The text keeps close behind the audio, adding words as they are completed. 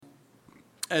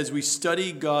as we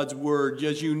study God's Word.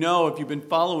 As you know, if you've been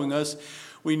following us,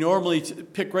 we normally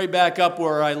pick right back up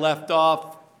where I left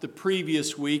off the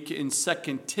previous week in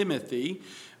 2 Timothy.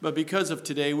 But because of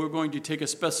today, we're going to take a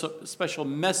special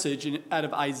message out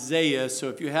of Isaiah. So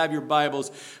if you have your Bibles,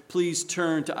 please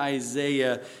turn to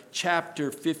Isaiah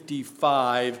chapter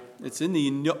 55. It's in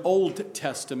the Old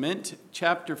Testament,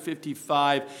 chapter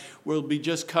 55. We'll be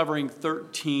just covering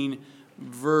 13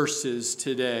 verses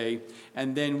today.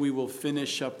 And then we will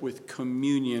finish up with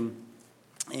communion.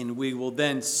 And we will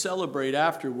then celebrate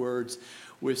afterwards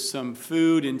with some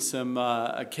food and some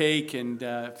a cake and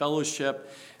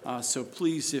fellowship. So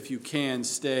please, if you can,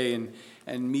 stay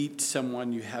and meet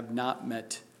someone you have not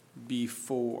met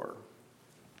before.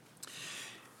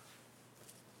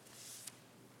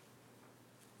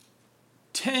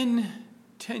 Ten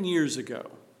years ago,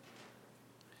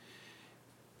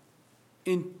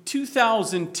 in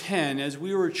 2010, as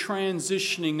we were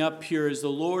transitioning up here, as the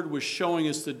Lord was showing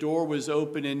us the door was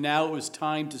open and now it was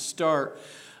time to start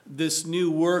this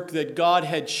new work that God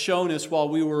had shown us while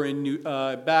we were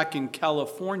back in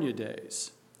California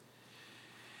days.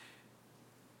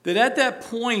 That at that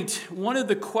point, one of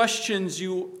the questions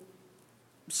you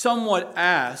somewhat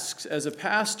ask as a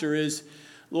pastor is,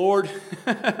 Lord,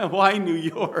 why New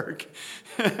York?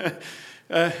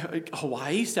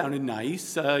 Hawaii sounded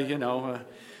nice,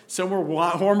 somewhere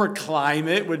warmer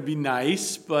climate would be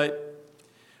nice, but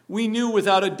we knew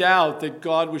without a doubt that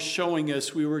God was showing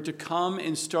us we were to come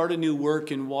and start a new work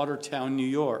in Watertown, New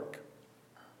York.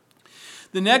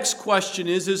 The next question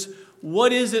is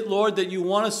what is it, Lord, that you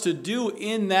want us to do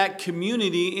in that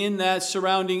community, in that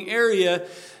surrounding area?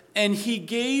 And He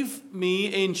gave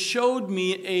me and showed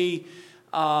me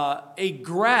a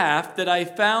graph that I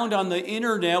found on the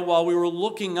internet while we were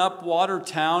looking up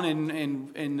Watertown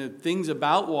and the things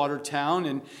about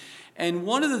Watertown. And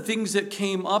one of the things that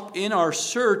came up in our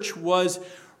search was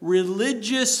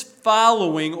religious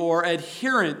following or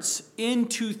adherence in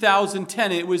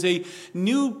 2010. It was a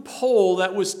new poll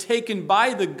that was taken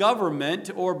by the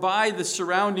government or by the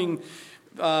surrounding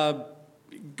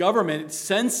government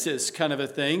census kind of a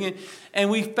thing.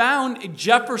 And we found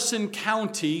Jefferson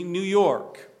County, New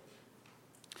York.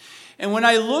 And when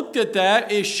I looked at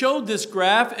that, it showed this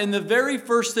graph, and the very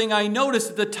first thing I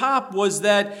noticed at the top was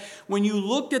that when you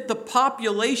looked at the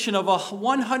population of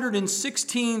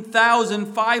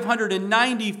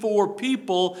 116,594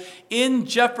 people in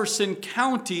Jefferson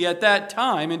County at that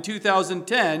time in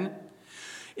 2010,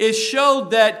 it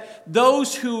showed that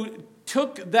those who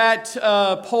took that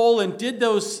poll and did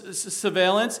those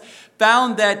surveillance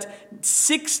found that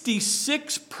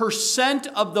 66%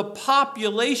 of the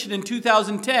population in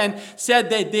 2010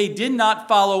 said that they did not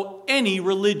follow any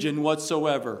religion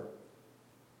whatsoever.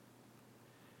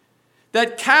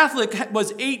 That Catholic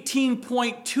was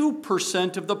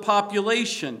 18.2% of the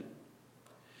population.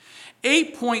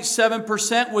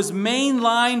 8.7% was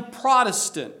mainline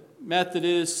Protestant,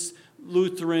 Methodist,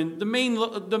 Lutheran, the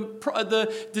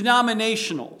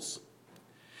denominationals.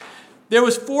 There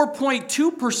was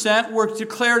 4.2% were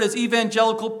declared as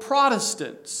evangelical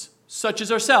Protestants, such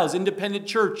as ourselves, independent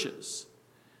churches.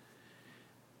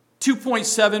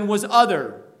 2.7% was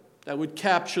other. That would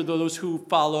capture those who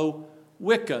follow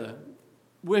Wicca,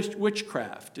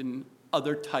 witchcraft, and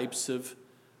other types of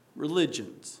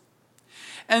religions.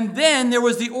 And then there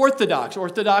was the Orthodox.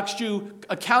 Orthodox Jew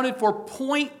accounted for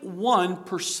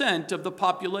 0.1% of the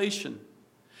population.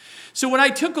 So when I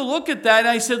took a look at that,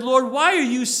 I said, Lord, why are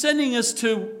you sending us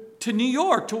to New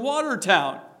York, to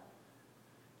Watertown?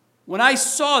 When I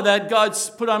saw that, God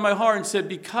put on my heart and said,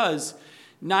 because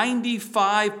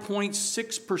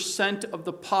 95.6% of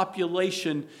the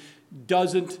population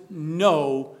doesn't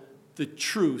know the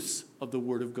truths of the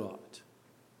Word of God.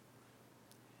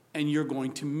 And you're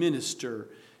going to minister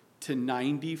to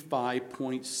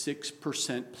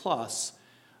 95.6% plus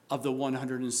of the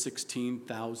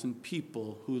 116,000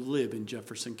 people who live in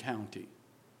Jefferson County.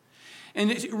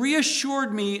 And it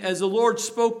reassured me as the Lord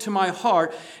spoke to my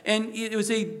heart. And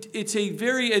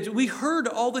we heard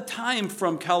all the time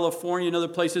from California and other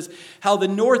places how the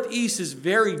Northeast is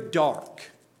very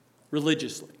dark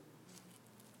religiously.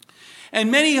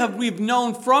 And many we've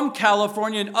known from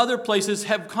California and other places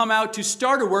have come out to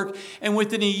start a work and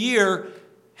within a year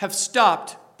have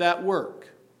stopped that work.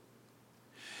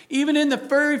 Even in the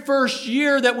very first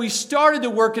year that we started the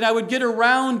work, and I would get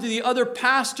around to the other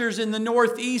pastors in the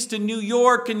Northeast and New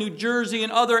York and New Jersey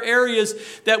and other areas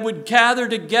that would gather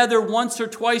together once or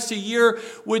twice a year,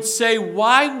 would say,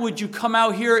 why would you come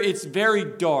out here? It's very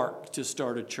dark to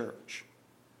start a church.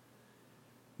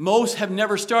 Most have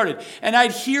never started. And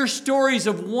I'd hear stories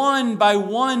of one by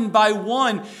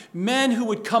one, men who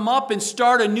would come up and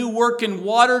start a new work in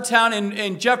Watertown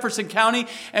and Jefferson County,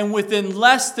 and within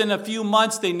less than a few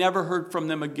months, they never heard from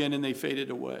them again and they faded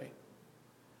away.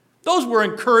 Those were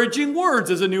encouraging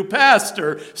words as a new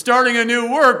pastor, starting a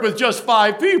new work with just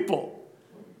 5 people.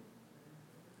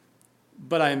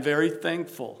 But I am very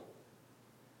thankful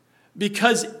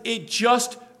because it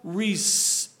just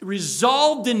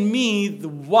resolved in me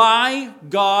why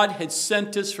God had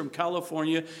sent us from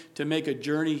California to make a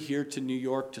journey here to New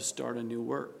York to start a new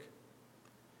work.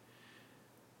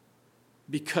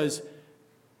 Because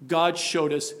God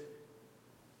showed us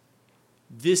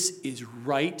this is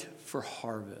right for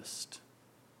harvest.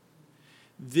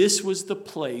 This was the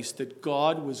place that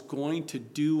God was going to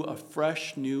do a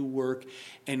fresh new work,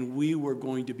 and we were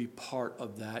going to be part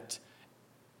of that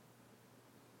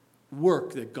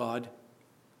work that God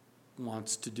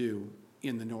wants to do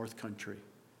in the North Country.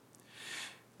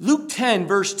 Luke 10,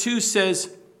 verse 2 says,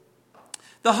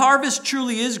 "The harvest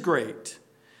truly is great,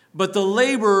 but the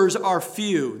laborers are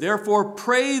few. Therefore,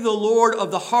 pray the Lord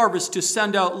of the harvest to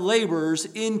send out laborers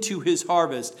into his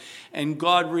harvest." And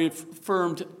God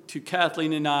reaffirmed to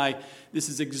Kathleen and I, this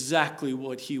is exactly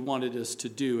what he wanted us to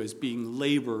do as being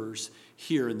laborers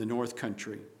here in the North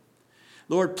Country.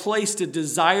 Lord placed a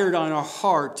desire on our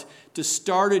heart to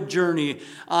start a journey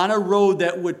on a road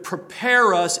that would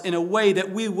prepare us in a way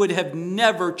that we would have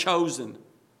never chosen.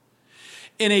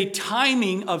 In a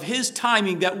timing of his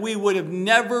timing that we would have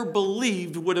never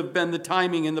believed would have been the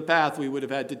timing and the path we would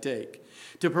have had to take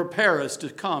to prepare us to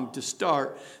come to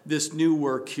start this new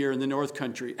work here in the North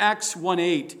Country. Acts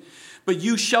 1:8. "But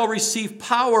you shall receive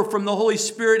power from the Holy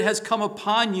Spirit has come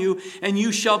upon you, and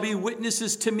you shall be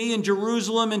witnesses to me in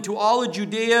Jerusalem and to all of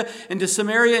Judea and to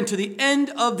Samaria and to the end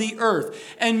of the earth."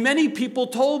 And many people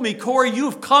told me, "Corey,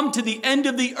 you've come to the end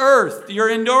of the earth. You're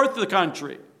in North of the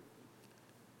country."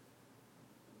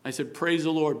 I said, praise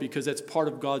the Lord, because that's part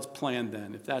of God's plan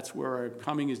then. If that's where I'm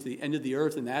coming is the end of the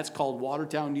earth, and that's called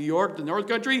Watertown, New York, the North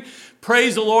Country,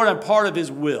 praise the Lord, I'm part of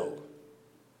his will.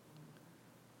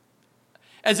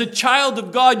 As a child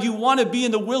of God, you want to be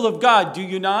in the will of God, do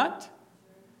you not?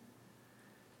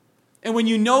 And when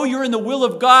you know you're in the will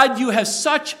of God, you have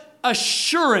such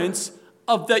assurance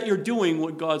of that you're doing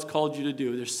what God's called you to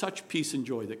do. There's such peace and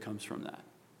joy that comes from that.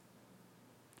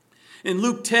 In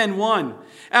Luke 10:1,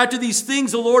 "After these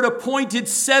things the Lord appointed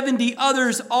 70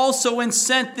 others also and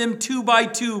sent them 2 by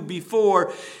 2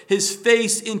 before his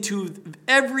face into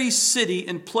every city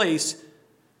and place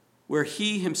where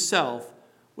he himself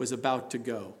was about to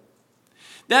go."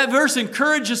 That verse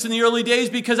encouraged us in the early days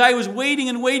because I was waiting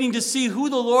and waiting to see who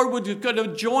the Lord would going to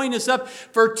join us up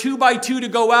for 2 by 2 to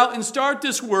go out and start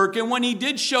this work. And when he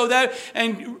did show that,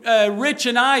 and Rich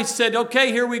and I said,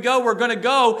 okay, here we go, we're going to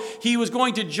go. He was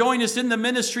going to join us in the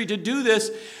ministry to do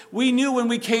this. We knew when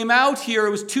we came out here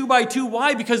it was 2 by 2.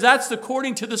 Why? Because that's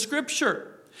according to the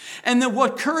scripture. And then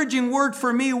what encouraging word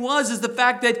for me is the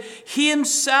fact that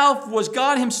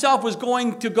God himself was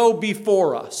going to go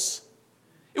before us.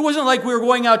 It wasn't like we were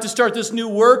going out to start this new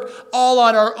work all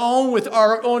on our own with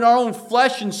our own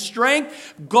flesh and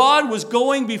strength. God was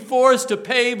going before us to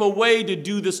pave a way to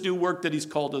do this new work that he's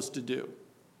called us to do.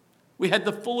 We had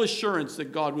the full assurance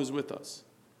that God was with us.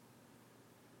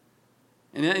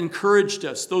 And that encouraged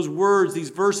us. Those words, these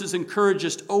verses encouraged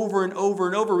us over and over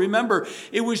and over. Remember,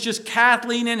 it was just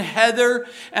Kathleen and Heather,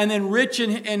 and then Rich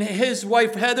and his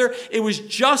wife Heather. It was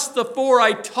just the 4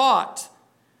 I taught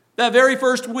that very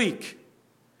first week.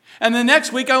 And the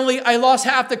next week, I lost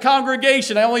half the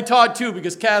congregation. I only taught 2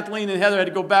 because Kathleen and Heather had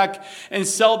to go back and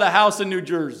sell the house in New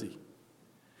Jersey.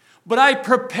 But I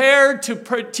prepared to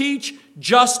teach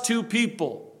just 2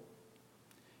 people.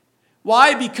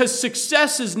 Why? Because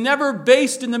success is never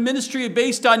based in the ministry,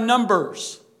 based on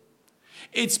numbers.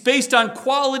 It's based on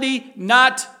quality,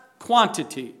 not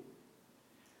quantity.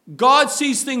 God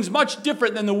sees things much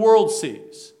different than the world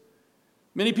sees.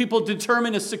 Many people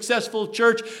determine a successful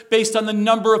church based on the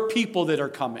number of people that are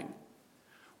coming.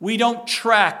 We don't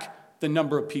track the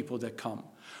number of people that come.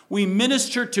 We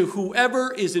minister to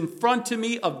whoever is in front of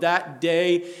me of that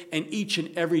day, and each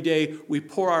and every day we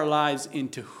pour our lives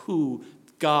into who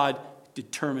God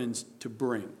determines to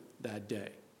bring that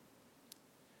day.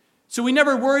 So we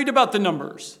never worried about the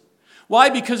numbers. Why?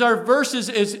 Because our verses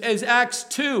is Acts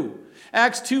 2.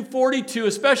 Acts 2:42,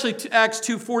 especially Acts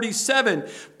 2:47.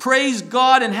 "Praise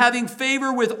God, and having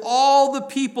favor with all the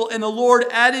people, and the Lord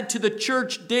added to the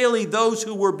church daily those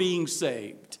who were being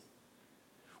saved."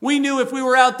 We knew if we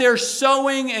were out there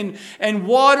sowing and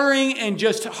watering and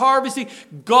just harvesting,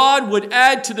 God would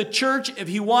add to the church if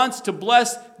he wants to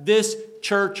bless this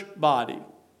church body.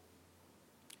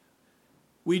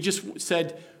 We just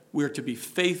said we're to be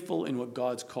faithful in what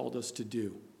God's called us to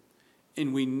do.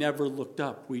 And we never looked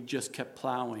up. We just kept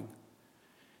plowing.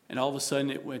 And all of a sudden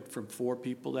it went from 4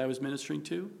 people that I was ministering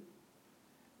to.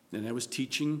 Then I was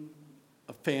teaching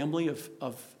a family of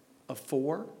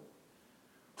 4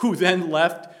 who then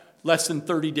left less than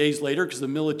 30 days later because the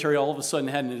military all of a sudden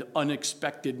had an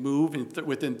unexpected move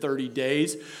within 30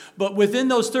 days. But within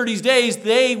those 30 days,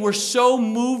 they were so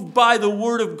moved by the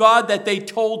word of God that they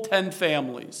told 10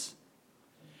 families.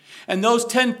 And those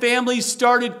 10 families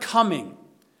started coming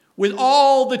with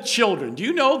all the children. Do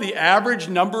you know the average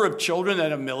number of children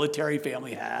that a military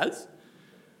family has?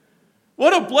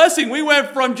 What a blessing. We went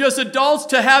from just adults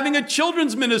to having a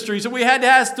children's ministry. So we had to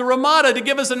ask the Ramada to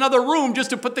give us another room just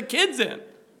to put the kids in.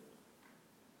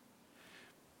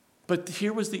 But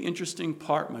here was the interesting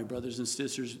part, my brothers and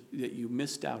sisters, that you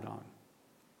missed out on.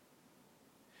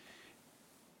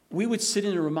 We would sit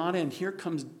in a Ramada, and here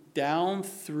comes down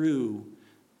through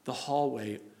the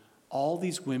hallway all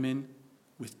these women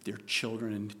with their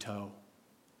children in tow,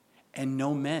 and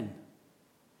no men.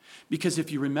 Because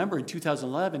if you remember, in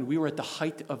 2011, we were at the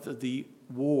height of the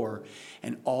war,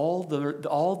 and all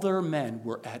their men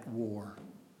were at war.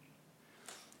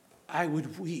 I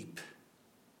would weep.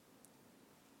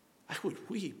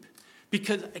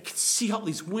 Because I could see all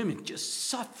these women just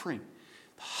suffering.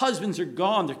 The husbands are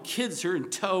gone, their kids are in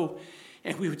tow,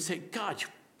 and we would say, God,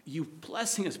 you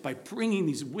blessing us by bringing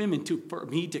these women for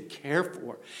me to care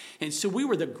for. And so we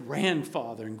were the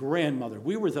grandfather and grandmother.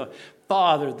 We were the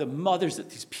father, the mothers that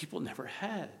these people never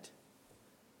had.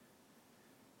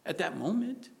 At that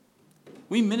moment,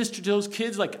 we ministered to those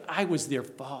kids like I was their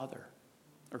father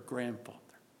or grandfather.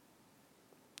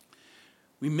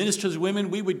 We ministered to those women.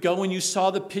 We would go, and you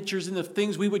saw the pictures and the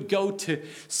things. We would go to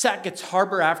Sackett's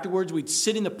Harbor afterwards. We'd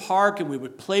sit in the park, and we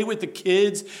would play with the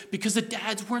kids because the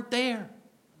dads weren't there.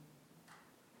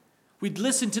 We'd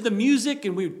listen to the music,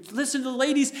 and we'd listen to the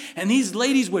ladies, and these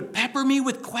ladies would pepper me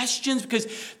with questions because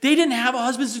they didn't have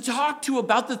husbands to talk to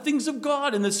about the things of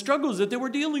God and the struggles that they were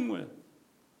dealing with.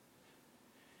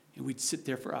 And we'd sit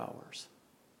there for hours.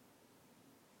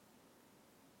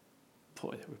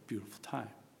 Boy, that was a beautiful time.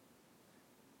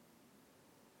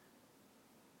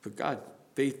 But God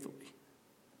faithfully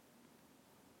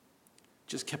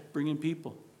just kept bringing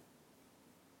people.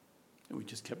 And we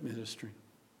just kept ministering.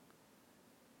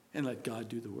 And let God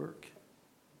do the work.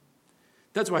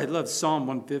 That's why I love Psalm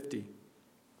 150.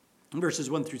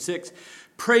 Verses 1 through 6.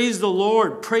 Praise the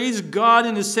Lord. Praise God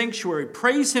in his sanctuary.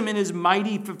 Praise him in his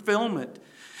mighty fulfillment.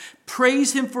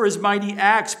 Praise him for his mighty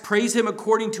acts. Praise him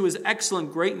according to his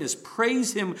excellent greatness.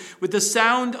 Praise him with the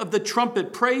sound of the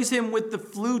trumpet. Praise him with the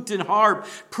flute and harp.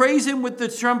 Praise him with the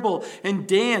timbrel and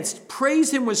dance.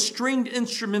 Praise him with stringed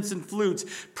instruments and flutes.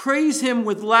 Praise him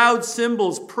with loud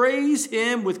cymbals. Praise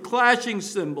him with clashing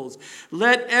cymbals.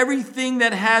 Let everything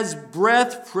that has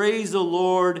breath praise the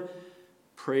Lord.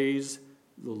 Praise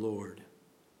the Lord.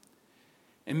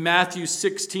 In Matthew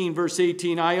 16, verse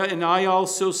 18, I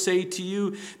also say to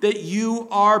you that you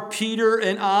are Peter,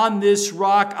 and on this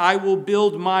rock I will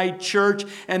build my church,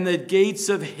 and the gates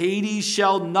of Hades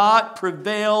shall not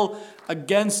prevail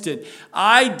against it.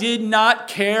 I did not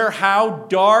care how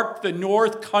dark the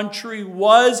North Country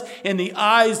was in the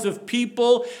eyes of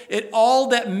people. All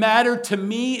that mattered to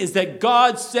me is that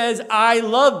God says I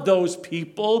love those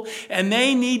people, and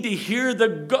they need to hear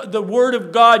the word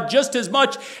of God just as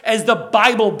much as the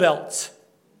Bible Belt.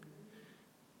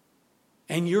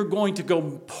 And you're going to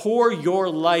go pour your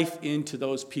life into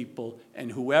those people, and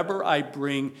whoever I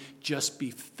bring, just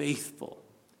be faithful.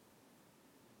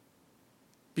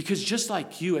 Because just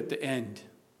like you at the end,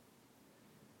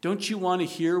 don't you want to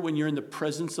hear when you're in the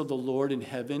presence of the Lord in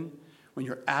heaven, when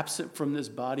you're absent from this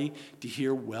body, to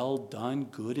hear, well done,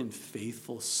 good and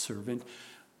faithful servant,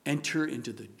 enter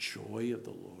into the joy of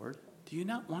the Lord? Do you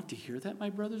not want to hear that, my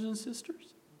brothers and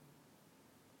sisters?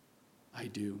 I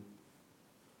do.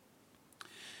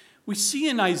 We see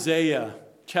in Isaiah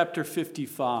chapter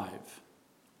 55,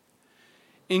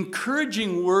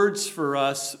 encouraging words for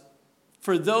us,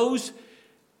 for those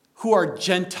who are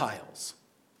Gentiles.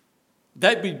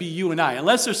 That would be you and I.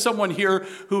 Unless there's someone here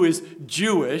who is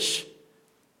Jewish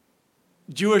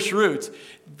roots.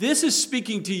 This is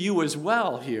speaking to you as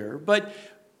well here, but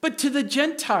to the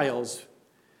Gentiles.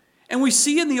 And we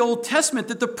see in the Old Testament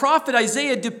that the prophet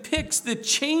Isaiah depicts the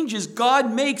changes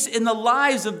God makes in the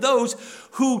lives of those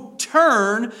who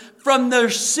turn from their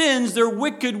sins, their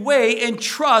wicked way, and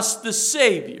trust the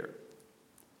Savior.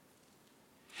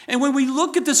 And when we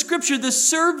look at the scripture, the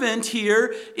servant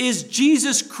here is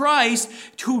Jesus Christ,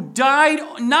 who died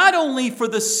not only for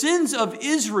the sins of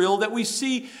Israel that we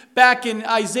see back in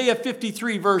Isaiah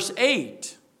 53 verse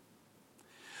 8,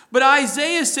 but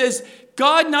Isaiah says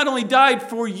God not only died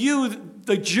for you,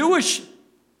 the Jewish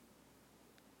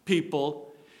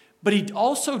people, but he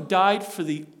also died for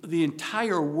the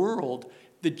entire world,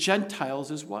 the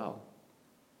Gentiles as well.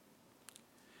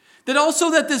 That also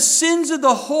that the sins of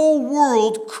the whole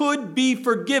world could be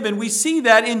forgiven. We see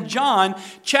that in John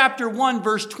chapter 1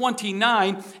 verse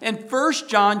 29 and 1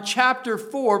 John chapter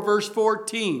 4 verse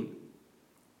 14.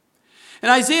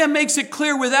 And Isaiah makes it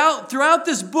clear throughout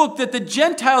this book that the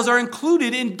Gentiles are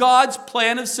included in God's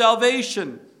plan of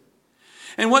salvation.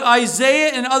 And what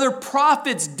Isaiah and other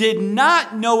prophets did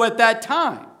not know at that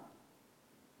time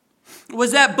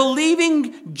was that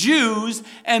believing Jews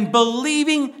and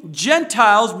believing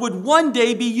Gentiles would one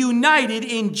day be united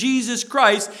in Jesus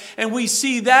Christ. And we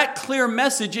see that clear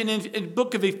message in the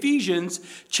book of Ephesians,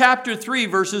 chapter 3,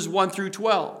 verses 1 through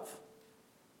 12.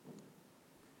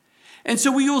 And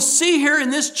so we will see here in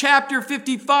this chapter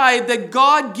 55 that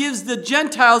God gives the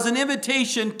Gentiles an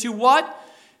invitation to what?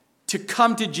 To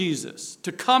come to Jesus,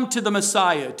 to come to the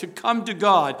Messiah, to come to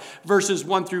God, verses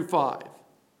 1 through 5.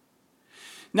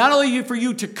 Not only for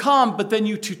you to come, but then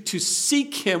you to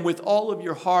seek him with all of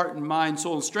your heart and mind,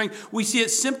 soul, and strength. We see it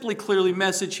simply clearly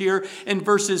message here in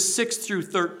verses 6 through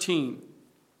 13.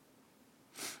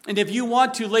 And if you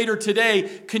want to later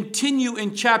today, continue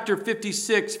in chapter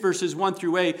 56, verses 1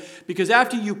 through 8, because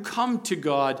after you come to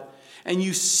God and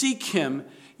you seek him,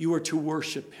 you are to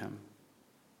worship him.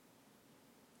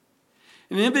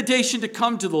 An invitation to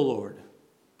come to the Lord.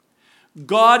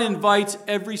 God invites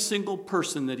every single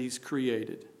person that he's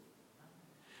created.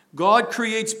 God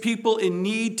creates people in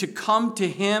need to come to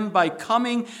him. By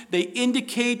coming, they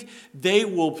indicate they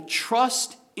will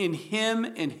trust in him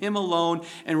and him alone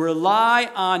and rely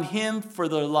on him for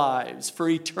their lives, for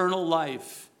eternal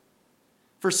life,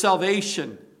 for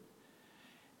salvation.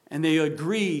 And they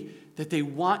agree that they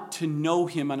want to know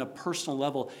him on a personal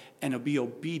level and to be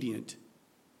obedient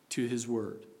to his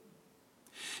word.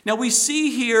 Now we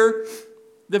see here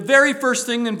the very first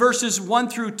thing in verses 1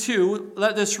 through 2.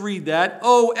 Let us read that.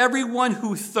 Oh, everyone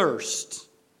who thirsts,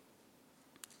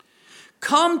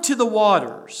 come to the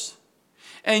waters.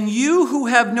 And you who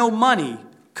have no money,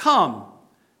 come,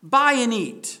 buy and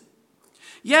eat.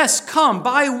 Yes, come,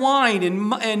 buy wine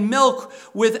and milk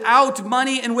without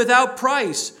money and without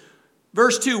price.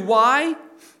 Verse 2, why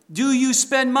do you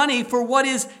spend money for what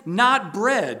is not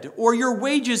bread, or your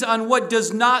wages on what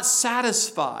does not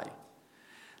satisfy?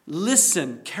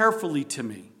 Listen carefully to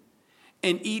me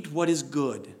and eat what is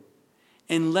good,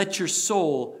 and let your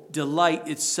soul delight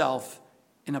itself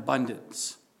in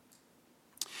abundance.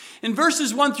 In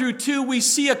verses 1 through 2, we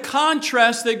see a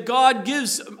contrast that God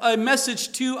gives a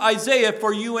message to Isaiah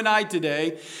for you and I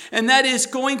today, and that is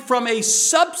going from a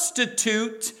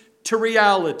substitute to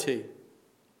reality.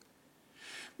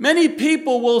 Many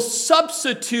people will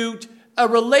substitute a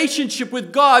relationship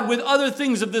with God with other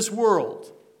things of this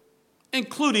world,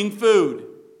 including food.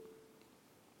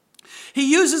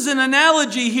 He uses an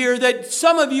analogy here that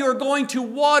some of you are going to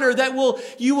water that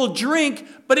you will drink,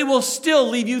 but it will still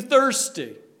leave you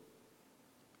thirsty.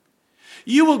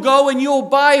 You will go and you'll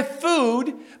buy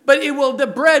food, but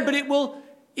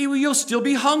you'll still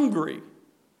be hungry.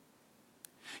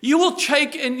 You will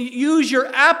take and use your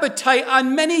appetite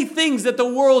on many things that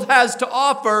the world has to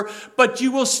offer, but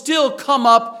you will still come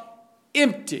up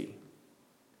empty.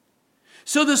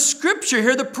 So the scripture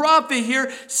here, the prophet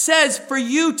here says for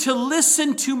you to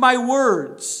listen to my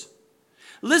words.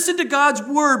 Listen to God's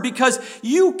word, because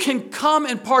you can come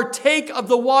and partake of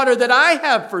the water that I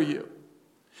have for you.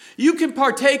 You can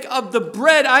partake of the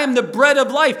bread. I am the bread of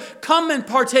life. Come and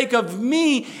partake of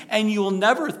me, and you will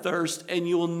never thirst, and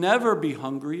you will never be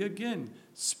hungry again,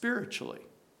 spiritually.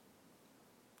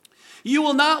 You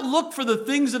will not look for the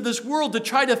things of this world to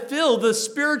try to fill the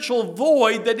spiritual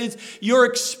void that is you're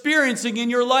experiencing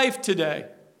in your life today.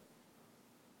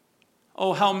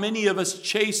 Oh, how many of us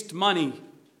chased money,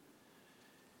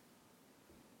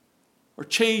 or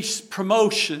chased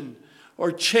promotion,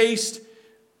 or chased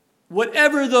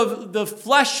whatever the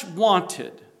flesh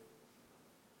wanted.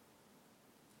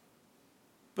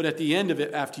 But at the end of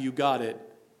it, after you got it,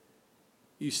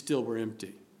 you still were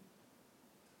empty.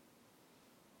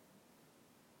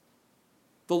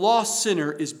 The lost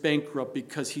sinner is bankrupt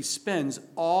because he spends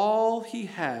all he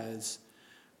has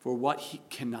for what he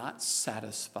cannot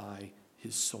satisfy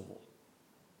his soul.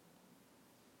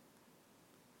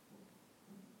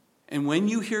 And when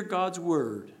you hear God's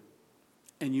word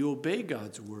and you obey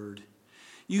God's word,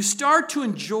 you start to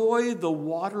enjoy the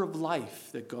water of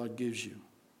life that God gives you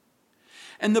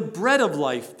and the bread of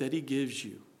life that he gives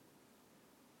you.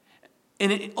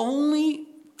 And it only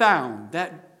found,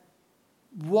 that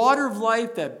water of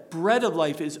life, that bread of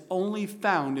life is only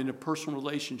found in a personal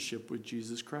relationship with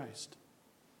Jesus Christ.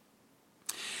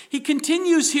 He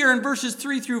continues here in verses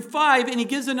 3 through 5, and he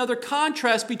gives another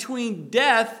contrast between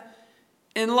death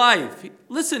and life.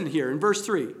 Listen here in verse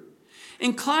 3.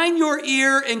 Incline your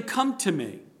ear and come to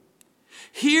me.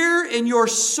 Hear, and your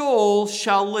soul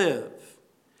shall live.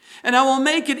 And I will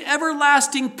make an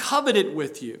everlasting covenant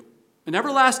with you, an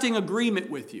everlasting agreement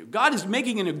with you. God is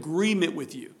making an agreement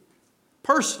with you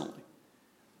personally.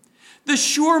 The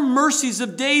sure mercies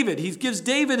of David. He gives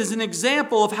David as an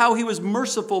example of how he was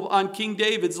merciful on King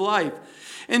David's life.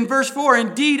 In verse 4,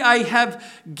 indeed, I have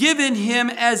given him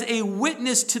as a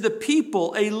witness to the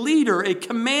people, a leader, a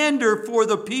commander for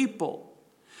the people.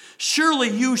 Surely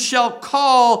you shall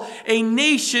call a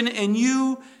nation and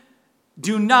you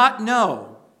do not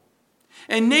know.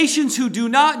 And nations who do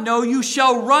not know you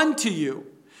shall run to you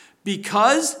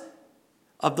because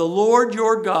of the Lord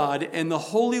your God and the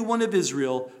Holy One of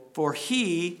Israel, for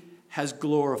he has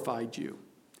glorified you.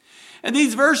 In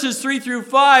these verses 3 through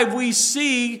 5, we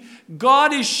see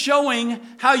God is showing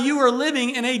how you are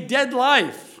living in a dead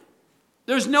life.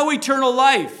 There's no eternal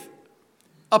life.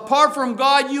 Apart from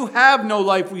God, you have no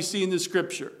life, we see in the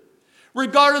scripture.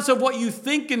 Regardless of what you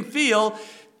think and feel,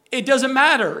 it doesn't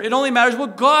matter. It only matters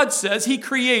what God says. He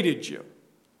created you.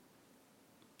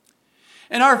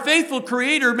 And our faithful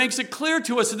Creator makes it clear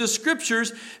to us in the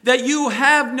scriptures that you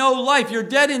have no life. You're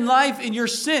dead in life in your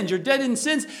sins. You're dead in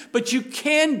sins, but you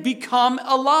can become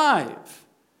alive.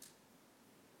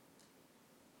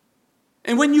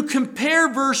 And when you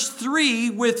compare verse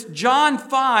 3 with John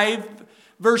 5,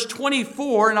 verse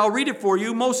 24, and I'll read it for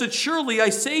you. Most assuredly I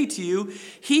say to you,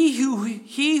 he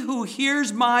who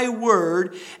hears my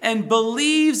word and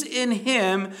believes in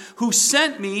him who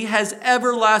sent me has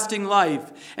everlasting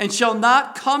life, and shall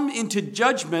not come into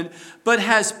judgment, but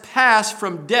has passed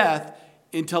from death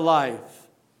into life.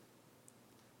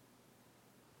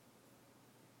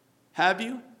 Have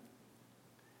you?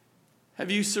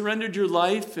 Have you surrendered your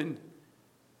life in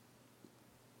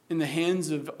the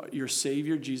hands of your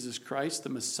Savior, Jesus Christ, the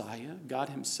Messiah, God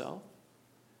himself,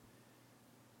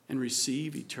 and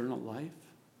receive eternal life?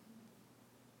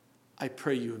 I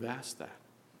pray you have asked that.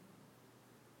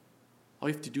 All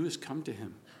you have to do is come to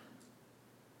him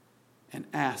and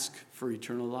ask for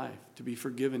eternal life, to be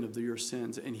forgiven of your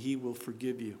sins, and he will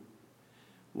forgive you.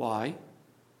 Why?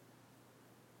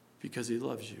 Because he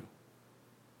loves you.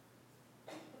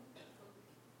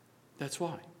 That's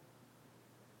why.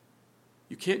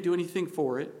 You can't do anything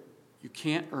for it. You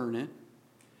can't earn it.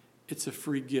 It's a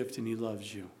free gift, and he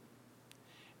loves you.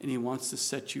 And he wants to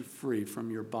set you free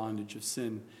from your bondage of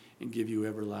sin and give you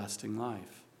everlasting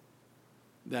life.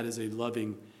 That is a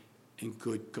loving and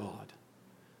good God,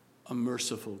 a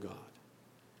merciful God,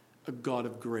 a God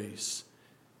of grace.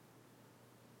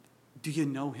 Do you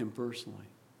know him personally?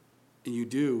 And you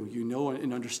do. You know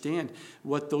and understand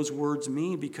what those words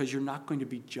mean, because you're not going to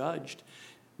be judged.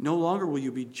 No longer will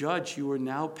you be judged. You are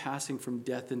now passing from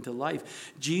death into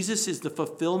life. Jesus is the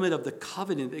fulfillment of the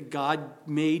covenant that God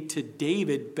made to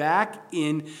David back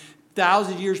in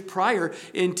 1,000 years prior.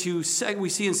 We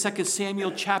see in 2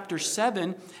 Samuel chapter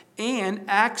 7 and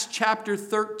Acts chapter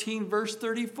 13, verse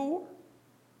 34.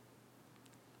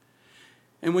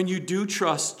 And when you do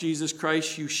trust Jesus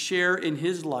Christ, you share in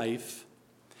his life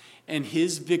and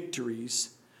his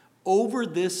victories over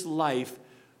this life,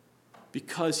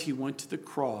 because he went to the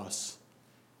cross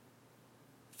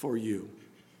for you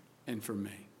and for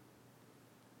me.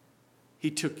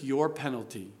 He took your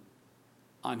penalty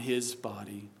on his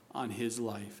body, on his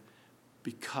life.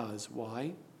 Because,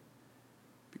 why?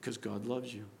 Because God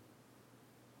loves you.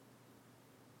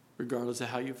 Regardless of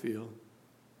how you feel,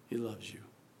 he loves you.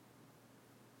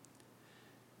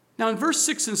 Now in verse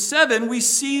 6 and 7, we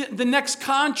see the next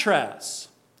contrast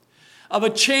of a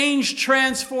changed,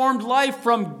 transformed life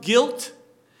from guilt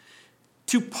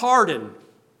to pardon.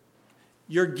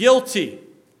 You're guilty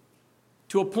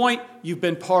to a point you've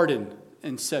been pardoned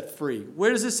and set free.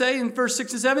 Where does it say in verse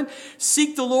 6 and 7?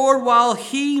 Seek the Lord while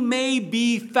he may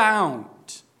be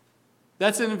found.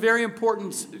 That's a very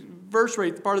important verse,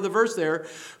 right? Part of the verse there.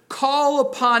 Call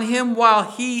upon him while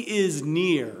he is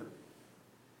near.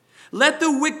 Let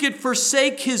the wicked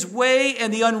forsake his way,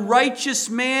 and the unrighteous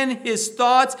man his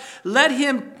thoughts. Let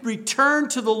him return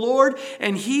to the Lord,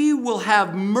 and he will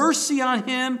have mercy on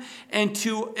him and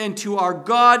to our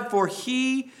God, for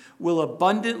he will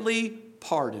abundantly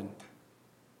pardon.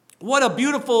 What a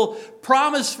beautiful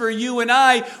promise for you and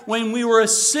I when we were a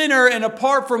sinner and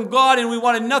apart from God and we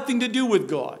wanted nothing to do with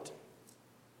God.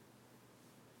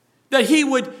 That he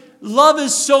would love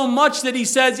us so much that he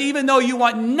says, even though you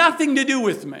want nothing to do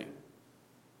with me,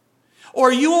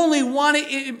 or you only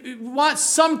want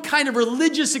some kind of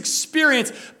religious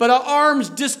experience, but an arm's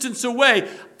distance away,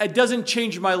 it doesn't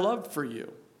change my love for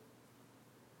you.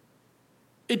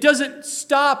 It doesn't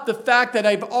stop the fact that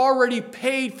I've already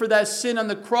paid for that sin on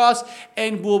the cross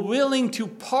and will willing to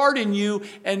pardon you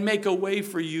and make a way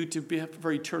for you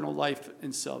for eternal life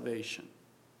and salvation.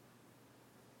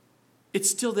 It's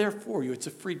still there for you. It's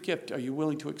a free gift. Are you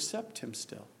willing to accept him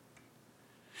still?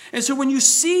 And so when you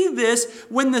see this,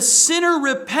 when the sinner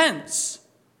repents,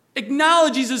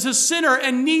 acknowledges as a sinner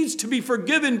and needs to be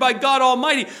forgiven by God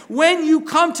Almighty, when you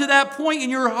come to that point in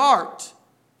your heart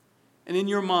and in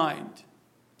your mind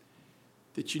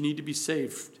that you need to be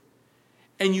saved,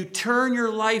 and you turn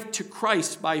your life to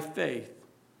Christ by faith,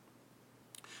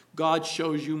 God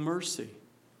shows you mercy.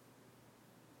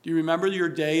 Do you remember your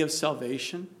day of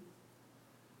salvation?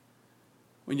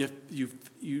 When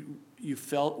you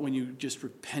felt when you just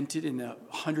repented and a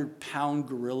 100-pound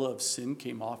gorilla of sin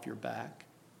came off your back?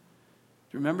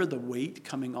 Do you remember the weight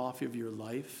coming off of your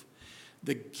life?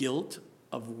 The guilt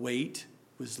of weight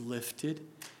was lifted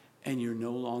and you're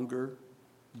no longer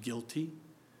guilty.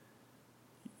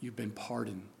 You've been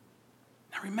pardoned.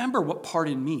 Now remember what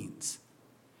pardon means.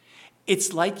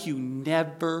 It's like you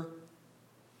never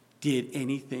did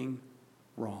anything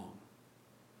wrong.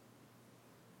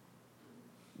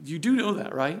 You do know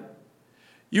that, right?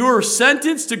 You were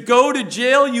sentenced to go to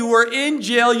jail. You were in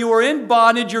jail. You were in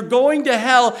bondage. You're going to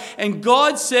hell. And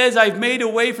God says, I've made a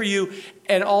way for you.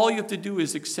 And all you have to do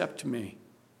is accept me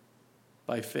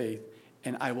by faith.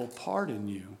 And I will pardon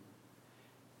you.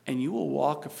 And you will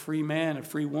walk a free man, a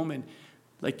free woman,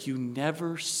 like you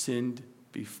never sinned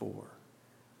before.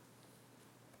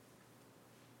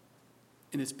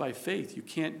 And it's by faith. You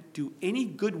can't do any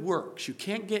good works. You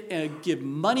can't give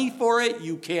money for it.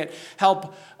 You can't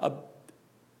help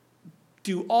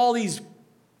do all these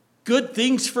good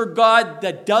things for God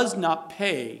that does not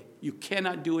pay. You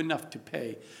cannot do enough to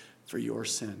pay for your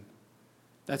sin.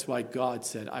 That's why God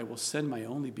said, I will send my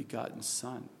only begotten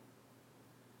Son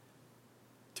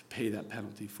to pay that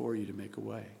penalty for you, to make a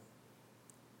way.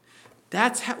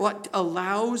 That's what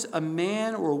allows a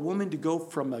man or a woman to go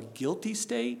from a guilty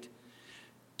state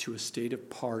to a state of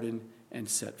pardon and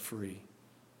set free.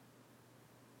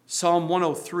 Psalm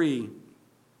 103,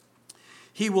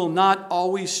 he will not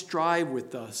always strive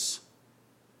with us.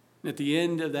 And at the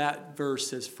end of that verse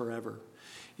says forever.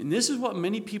 And this is what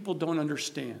many people don't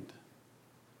understand.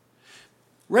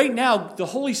 Right now, the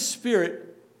Holy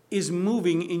Spirit is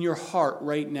moving in your heart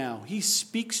right now. He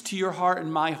speaks to your heart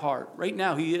and my heart. Right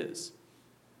now, he is.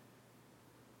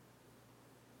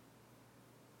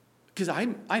 Because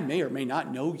I may or may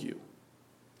not know you.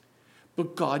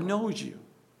 But God knows you.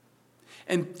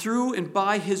 And through and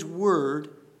by his word,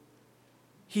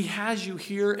 he has you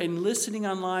here and listening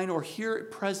online or here at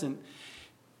present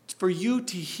for you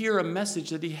to hear a message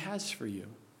that he has for you.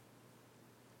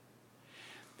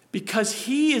 Because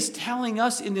he is telling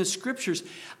us in the scriptures,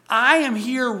 I am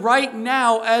here right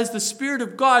now as the Spirit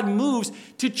of God moves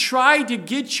to try to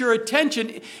get your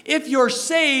attention. If you're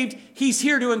saved, he's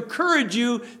here to encourage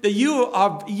you that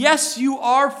yes, you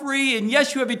are free, and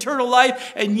yes, you have eternal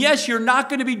life, and yes, you're not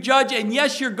going to be judged, and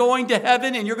yes, you're going to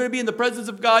heaven, and you're going to be in the presence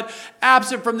of God.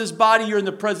 Absent from this body, you're in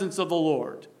the presence of the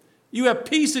Lord. You have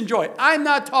peace and joy. I'm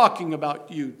not talking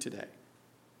about you today.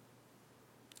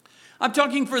 I'm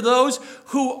talking for those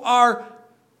who are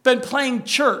been playing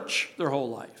church their whole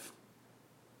life.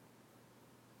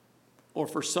 Or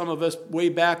for some of us, way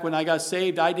back when I got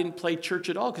saved, I didn't play church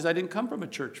at all because I didn't come from a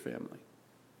church family.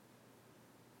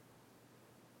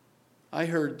 I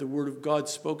heard the word of God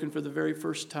spoken for the very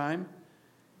first time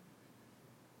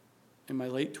in my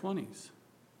late 20s.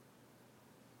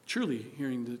 Truly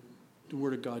hearing the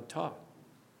word of God taught.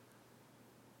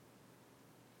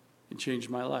 It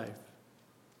changed my life.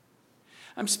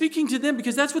 I'm speaking to them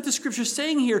because that's what the scripture is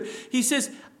saying here. He says,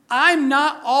 I'm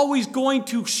not always going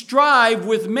to strive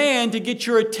with man to get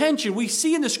your attention. We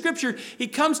see in the scripture, he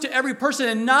comes to every person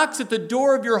and knocks at the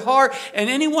door of your heart, and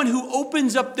anyone who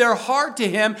opens up their heart to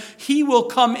him, he will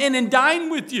come in and dine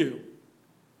with you.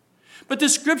 But the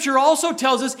scripture also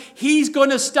tells us he's going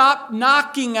to stop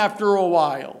knocking after a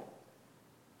while.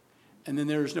 And then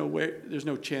there's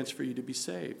no chance for you to be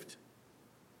saved.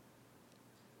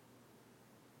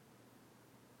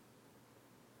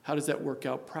 How does that work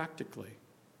out practically?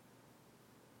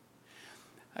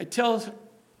 I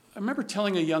remember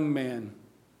telling a young man,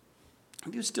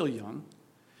 he was still young,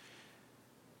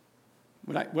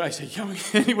 When I say young,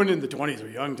 anyone in the 20s are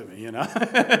young to me,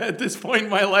 At this point in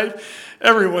my life,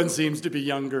 everyone seems to be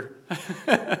younger.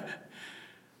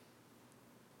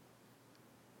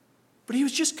 But he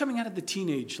was just coming out of the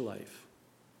teenage life,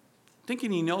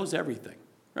 thinking he knows everything,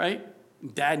 right?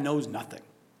 Dad knows nothing.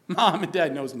 Mom and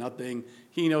dad knows nothing.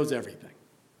 He knows everything.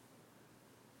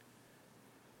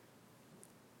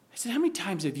 I said, how many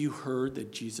times have you heard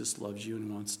that Jesus loves you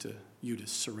and wants you to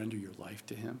surrender your life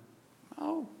to him?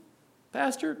 Oh,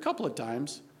 Pastor, a couple of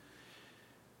times.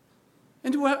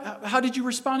 And how did you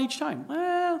respond each time?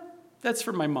 Well, that's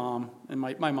for my mom, and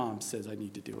my mom says I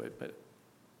need to do it, but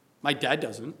my dad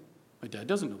doesn't. My dad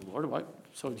doesn't know the Lord,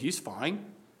 so he's fine.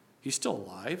 He's still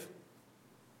alive.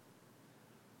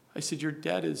 I said, your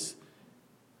dad is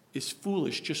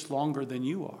foolish just longer than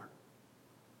you are.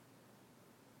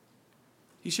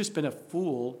 He's just been a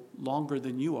fool longer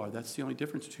than you are. That's the only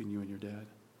difference between you and your dad.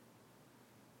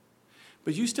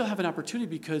 But you still have an opportunity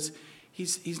because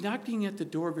he's knocking at the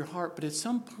door of your heart. But at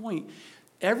some point,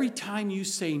 every time you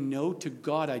say no to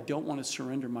God, I don't want to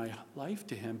surrender my life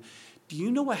to him, do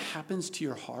you know what happens to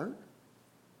your heart?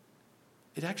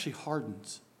 It actually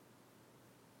hardens.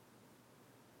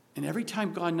 And every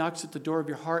time God knocks at the door of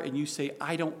your heart and you say,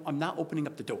 I'm not opening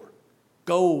up the door.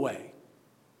 Go away.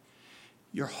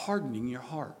 You're hardening your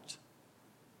heart.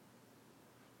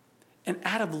 And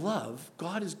out of love,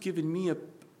 God has given me a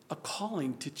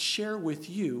calling to share with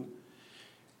you.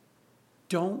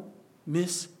 Don't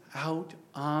miss out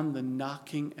on the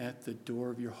knocking at the door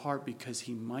of your heart because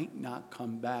he might not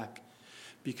come back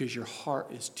because your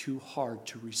heart is too hard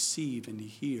to receive and to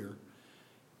hear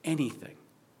anything.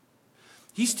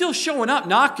 He's still showing up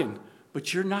knocking,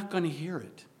 but you're not going to hear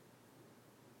it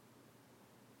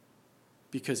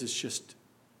because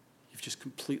you've just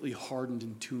completely hardened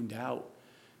and tuned out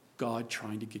God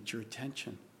trying to get your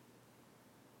attention.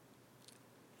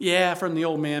 Yeah, from the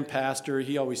old man pastor,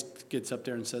 he always gets up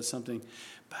there and says something.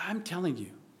 But I'm telling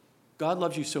you, God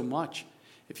loves you so much.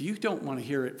 If you don't want to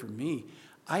hear it from me,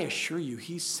 I assure you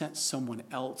he sent someone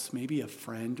else, maybe a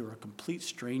friend or a complete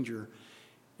stranger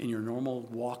in your normal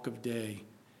walk of day.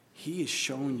 He is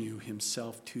showing you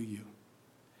himself to you.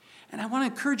 And I want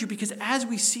to encourage you because as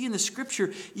we see in the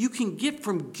scripture, you can get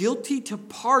from guilty to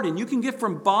pardon. You can get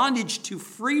from bondage to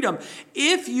freedom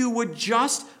if you would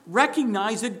just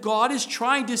recognize that God is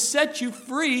trying to set you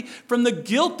free from the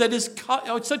guilt that is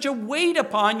such a weight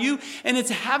upon you, and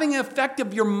it's having an effect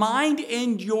of your mind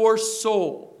and your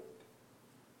soul.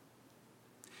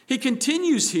 He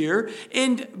continues here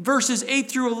in verses 8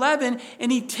 through 11,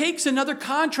 and he takes another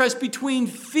contrast between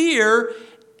fear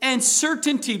and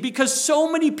certainty, because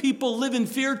so many people live in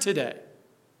fear today.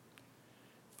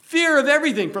 Fear of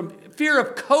everything, from fear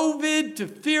of COVID to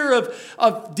fear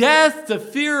of death to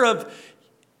fear of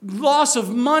loss of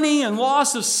money and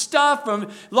loss of stuff and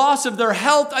loss of their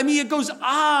health. I mean, it goes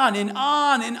on and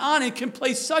on and on. It can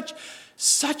place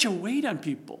such a weight on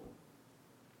people.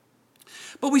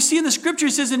 But we see in the scripture,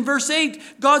 it says in verse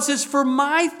 8, God says, "For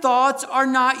my thoughts are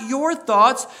not your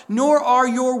thoughts, nor are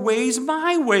your ways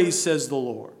my ways, says the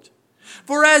Lord.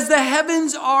 For as the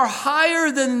heavens are higher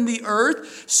than the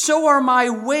earth, so are my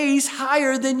ways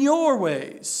higher than your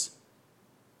ways,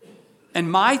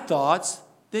 and my thoughts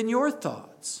than your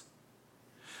thoughts.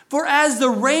 For as the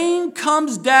rain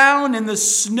comes down and the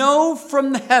snow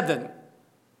from the heaven."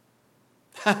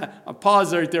 I'll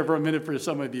pause right there for a minute for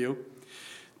some of you.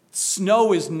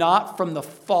 Snow is not from the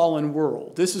fallen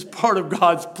world. This is part of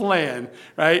God's plan,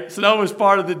 right? Snow is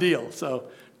part of the deal. So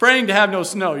praying to have no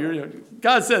snow.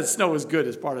 God says snow is good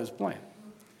as part of his plan.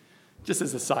 Just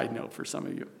as a side note for some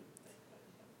of you.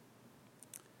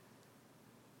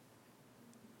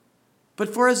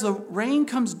 But for as the rain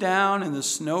comes down and the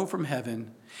snow from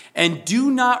heaven, and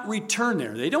do not return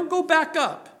there. They don't go back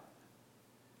up.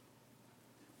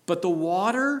 But the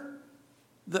water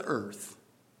the earth,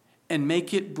 and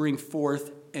make it bring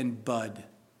forth and bud,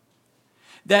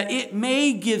 that it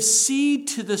may give seed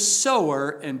to the sower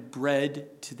and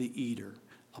bread to the eater.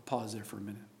 I'll pause there for a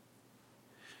minute.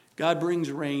 God brings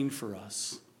rain for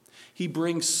us. He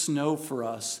brings snow for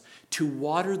us to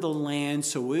water the land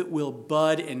so it will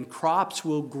bud and crops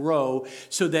will grow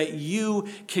so that you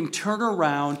can turn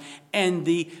around and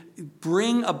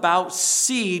bring about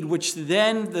seed, which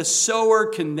then the sower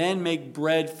can then make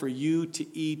bread for you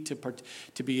to eat,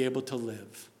 to be able to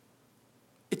live.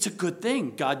 It's a good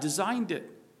thing. God designed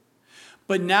it.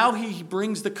 But now he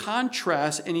brings the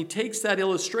contrast and he takes that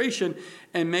illustration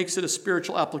and makes it a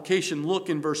spiritual application. Look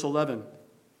in verse 11.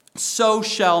 "So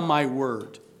shall my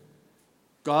word,"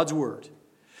 God's word,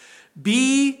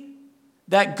 "be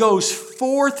that goes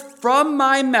forth from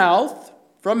my mouth,"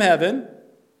 from heaven,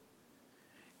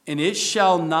 and it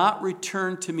shall not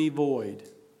return to me void,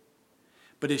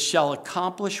 but it shall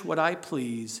accomplish what I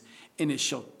please, and it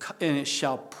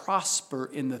shall prosper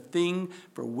in the thing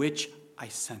for which I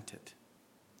sent it.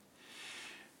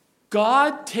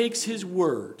 God takes his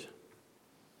word,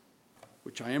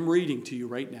 which I am reading to you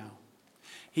right now.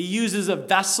 He uses a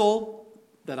vessel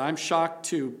that I'm shocked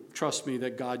to, trust me,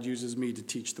 that God uses me to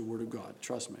teach the word of God.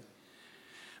 Trust me.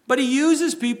 But he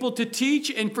uses people to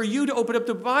teach and for you to open up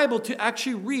the Bible to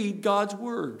actually read God's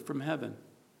word from heaven.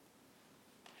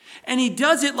 And he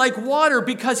does it like water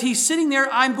because he's sitting there,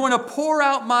 I'm going to pour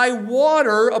out my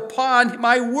water upon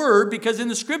my word, because in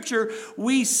the scripture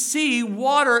we see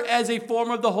water as a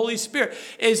form of the Holy Spirit.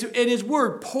 In his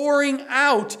word pouring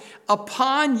out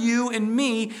upon you and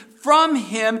me from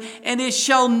him, and it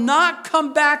shall not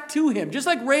come back to him. Just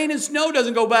like rain and snow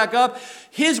doesn't go back up,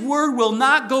 his word will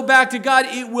not go back to God.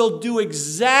 It will do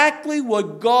exactly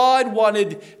what God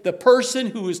wanted the person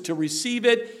who is to receive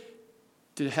it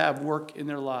to have work in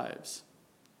their lives.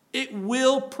 It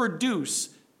will produce.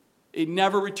 It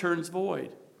never returns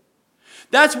void.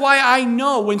 That's why I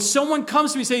know when someone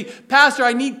comes to me and say, Pastor,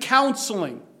 I need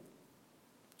counseling.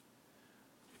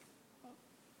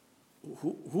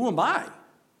 Who am I?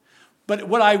 But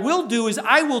what I will do is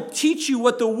I will teach you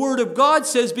what the Word of God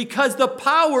says, because the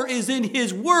power is in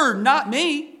his word, not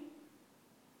me.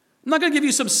 I'm not going to give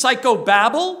you some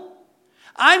psychobabble.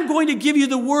 I'm going to give you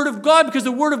the Word of God, because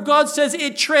the Word of God says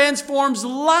it transforms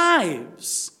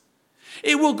lives.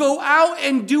 It will go out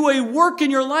and do a work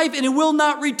in your life, and it will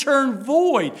not return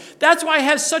void. That's why I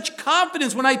have such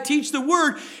confidence when I teach the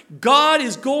Word. God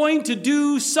is going to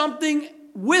do something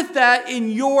with that in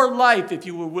your life if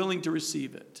you were willing to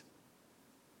receive it.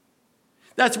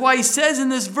 That's why he says in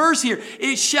this verse here,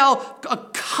 it shall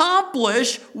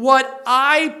accomplish what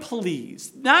I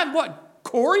please. Not what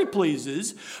Corey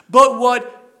pleases, but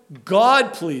what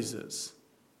God pleases.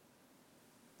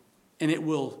 And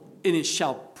it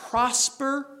shall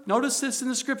prosper. Notice this in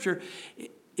the scripture.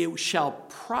 It shall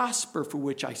prosper for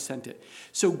which I sent it.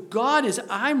 So God, as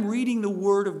I'm reading the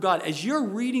word of God, as you're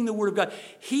reading the word of God,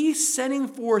 he's sending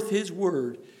forth his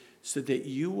word so that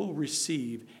you will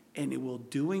receive, and it will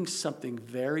doing something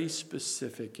very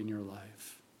specific in your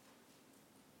life.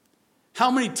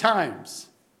 How many times?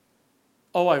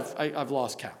 Oh, I've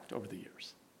lost count over the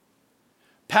years.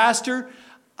 Pastor,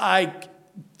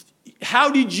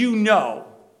 how did you know?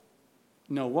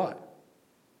 Know what?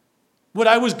 What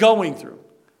I was going through.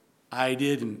 I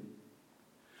didn't.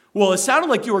 Well, it sounded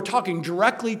like you were talking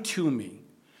directly to me.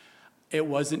 It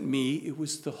wasn't me. It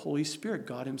was the Holy Spirit,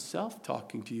 God himself,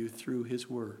 talking to you through his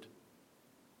word.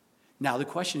 Now the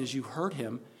question is, you heard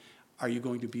him. Are you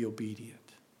going to be obedient?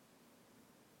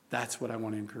 That's what I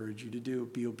want to encourage you to do.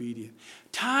 Be obedient.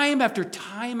 Time after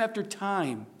time after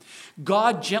time,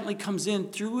 God gently comes in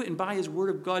through and by his word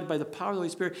of God, by the power of the Holy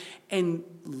Spirit, and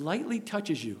lightly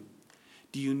touches you.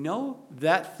 Do you know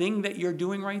that thing that you're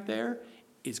doing right there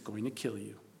is going to kill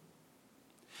you?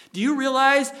 Do you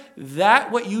realize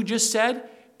that what you just said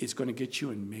is going to get you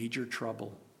in major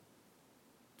trouble?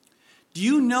 Do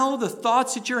you know the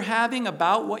thoughts that you're having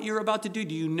about what you're about to do?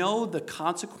 Do you know the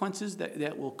consequences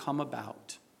that will come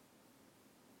about?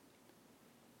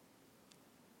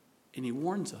 And he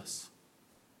warns us.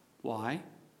 Why?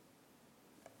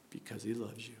 Because he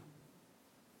loves you.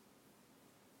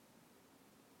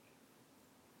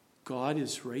 God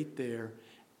is right there,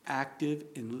 active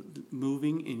and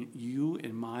moving in you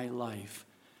and my life.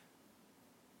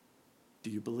 Do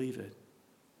you believe it?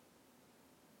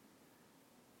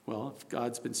 Well, if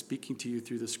God's been speaking to you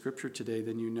through the scripture today,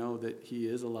 then you know that he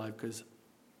is alive, because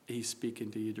he's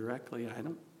speaking to you directly.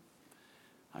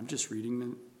 I'm just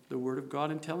reading the word of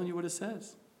God and telling you what it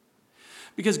says.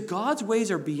 Because God's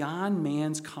ways are beyond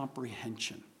man's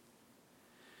comprehension.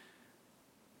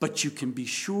 But you can be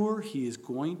sure he is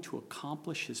going to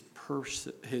accomplish his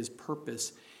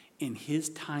purpose in his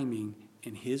timing,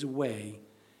 in his way,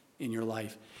 in your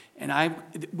life. And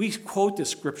we quote this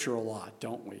scripture a lot,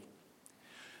 don't we?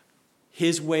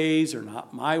 His ways are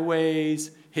not my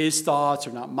ways. His thoughts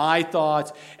are not my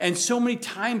thoughts. And so many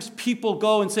times people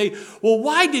go and say, well,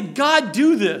 why did God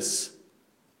do this?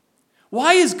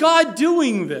 Why is God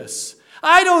doing this?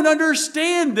 I don't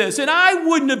understand this, and I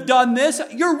wouldn't have done this.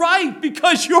 You're right,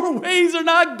 because your ways are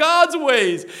not God's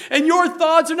ways, and your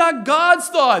thoughts are not God's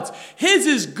thoughts. His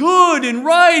is good and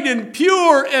right and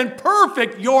pure and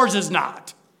perfect. Yours is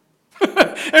not.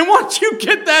 And once you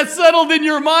get that settled in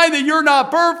your mind that you're not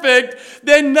perfect,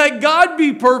 then let God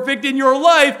be perfect in your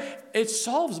life. It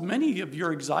solves many of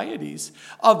your anxieties,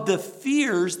 of the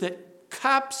fears that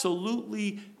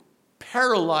absolutely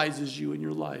paralyzes you in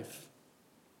your life.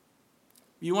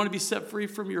 You want to be set free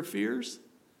from your fears?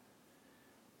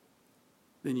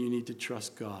 Then you need to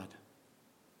trust God.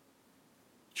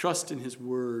 Trust in His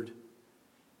word.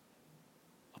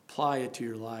 Apply it to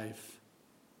your life.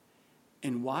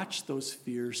 And watch those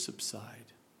fears subside.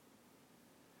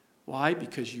 Why?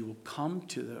 Because you will come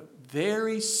to the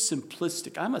very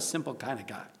simplistic. I'm a simple kind of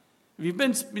guy. If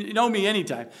you know me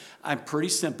anytime, I'm pretty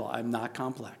simple. I'm not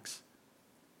complex.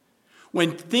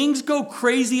 When things go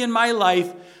crazy in my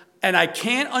life and I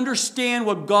can't understand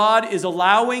what God is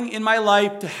allowing in my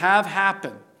life to have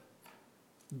happen,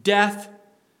 death,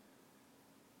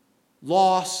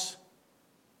 loss.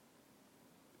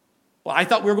 Well, I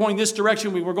thought we were going this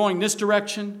direction. We were going this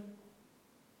direction.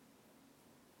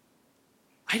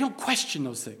 I don't question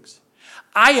those things.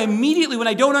 I immediately, when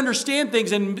I don't understand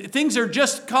things and things are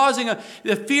just causing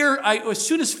the fear, as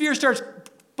soon as fear starts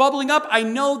bubbling up, I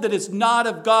know that it's not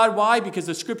of God. Why? Because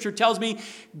the scripture tells me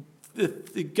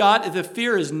the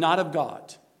fear is not of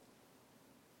God.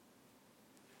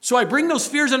 So I bring those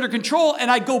fears under control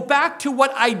and I go back to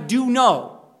what I do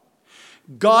know.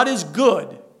 God is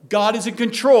good. God is in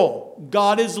control.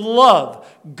 God is love.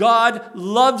 God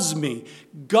loves me.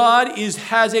 God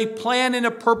has a plan and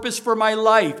a purpose for my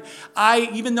life.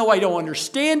 Even though I don't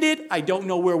understand it, I don't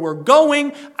know where we're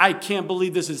going, I can't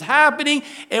believe this is happening,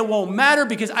 it won't matter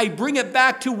because I bring it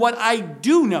back to what I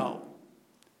do know.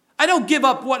 I don't give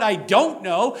up what I don't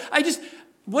know.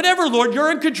 Whatever, Lord,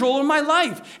 you're in control of my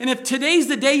life. And if today's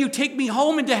the day you take me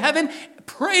home into heaven,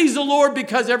 praise the Lord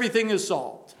because everything is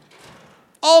solved.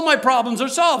 All my problems are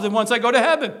solved and once I go to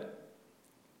heaven.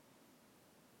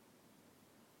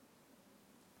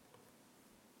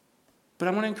 But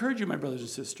I want to encourage you, my brothers and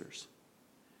sisters.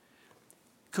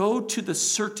 Go to the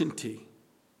certainty,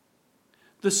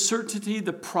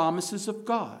 the promises of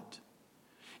God.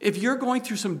 If you're going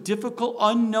through some difficult,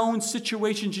 unknown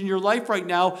situations in your life right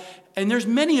now, and there's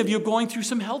many of you going through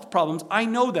some health problems, I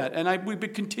know that, and we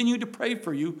continue to pray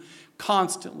for you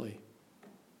constantly.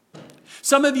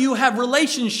 Some of you have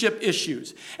relationship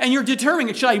issues, and you're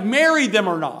determining, should I marry them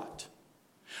or not?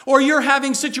 Or you're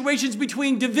having situations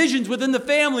between divisions within the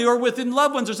family or within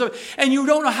loved ones or something, and you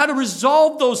don't know how to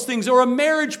resolve those things, or a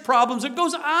marriage problems. It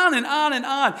goes on and on and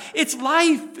on. It's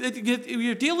life that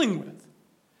you're dealing with.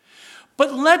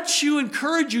 But let you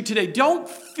encourage you today, don't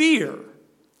fear.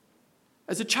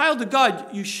 As a child of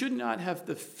God, you should not have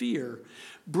the fear.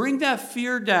 Bring that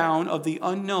fear down of the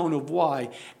unknown of why,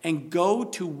 and go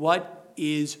to what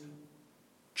is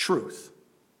truth.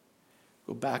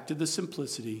 Go back to the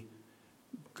simplicity.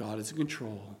 God is in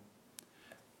control.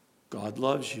 God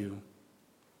loves you.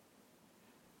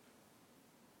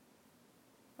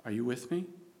 Are you with me?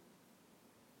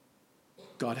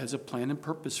 God has a plan and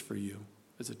purpose for you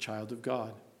as a child of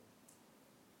God.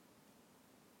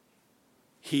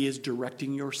 He is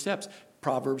directing your steps.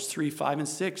 Proverbs 3, 5, and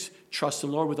 6. Trust in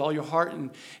the Lord with all your heart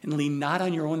and lean not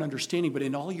on your own understanding, but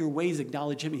in all your ways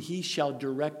acknowledge Him, and He shall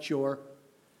direct your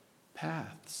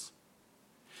paths.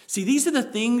 See, these are the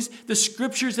things, the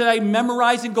scriptures that I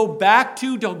memorize and go back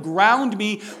to ground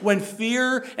me when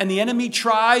fear and the enemy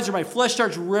tries or my flesh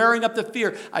starts rearing up the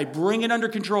fear. I bring it under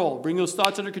control, bring those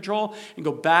thoughts under control, and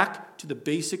go back to the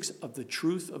basics of the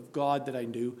truth of God that I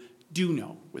do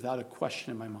know without a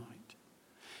question in my mind.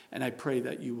 And I pray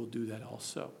that you will do that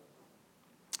also.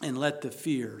 And let the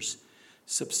fears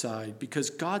subside. Because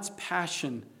God's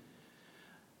passion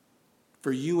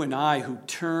for you and I who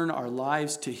turn our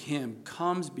lives to Him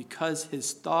comes because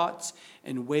His thoughts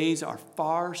and ways are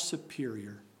far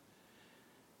superior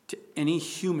to any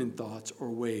human thoughts or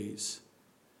ways.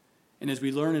 And as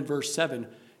we learn in verse 7,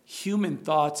 human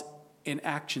thoughts and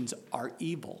actions are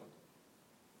evil.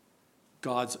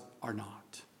 God's are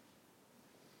not.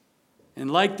 And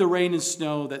like the rain and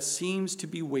snow that seems to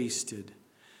be wasted,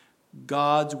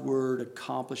 God's word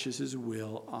accomplishes His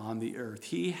will on the earth.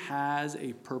 He has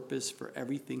a purpose for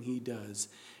everything He does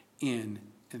in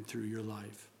and through your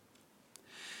life.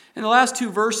 In the last two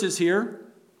verses here,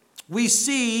 we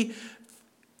see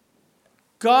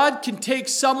God can take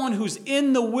someone who's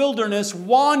in the wilderness,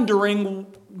 wandering,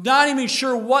 not even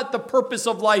sure what the purpose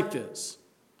of life is.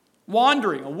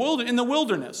 Wandering in the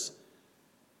wilderness.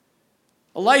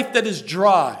 A life that is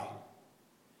dry,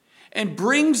 and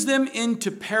brings them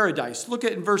into paradise. Look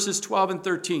at in verses 12 and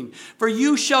 13. For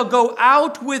you shall go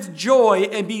out with joy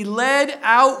and be led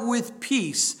out with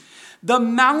peace. The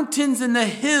mountains and the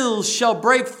hills shall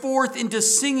break forth into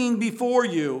singing before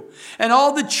you, and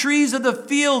all the trees of the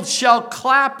field shall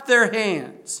clap their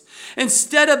hands.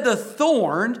 Instead of the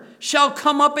thorn shall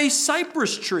come up a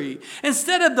cypress tree.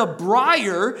 Instead of the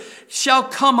briar shall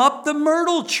come up the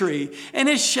myrtle tree. And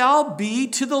it shall be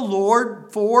to the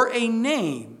Lord for a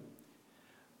name.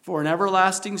 for an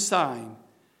everlasting sign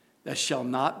that shall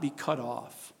not be cut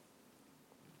off.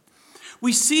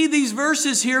 We see these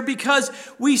verses here because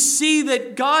we see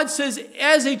that God says,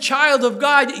 as a child of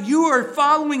God, you are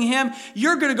following him.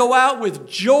 You're going to go out with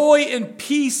joy and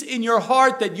peace in your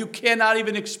heart that you cannot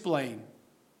even explain.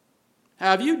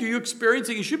 Have you? Do you experience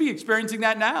it? You should be experiencing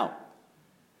that now.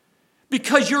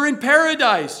 Because you're in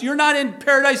paradise. You're not in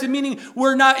paradise, meaning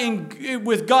we're not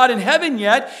with God in heaven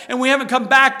yet, and we haven't come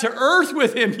back to earth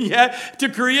with him yet to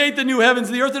create the new heavens,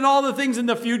 the earth, and all the things in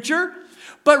the future.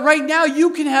 But right now you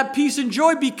can have peace and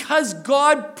joy because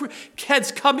God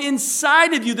has come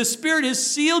inside of you. The Spirit has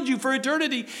sealed you for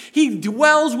eternity. He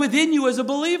dwells within you as a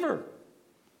believer.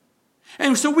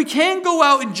 And so we can go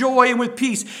out in joy and with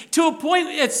peace to a point,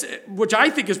 which I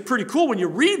think is pretty cool when you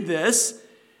read this,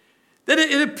 that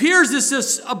it appears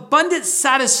this abundant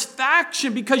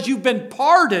satisfaction because you've been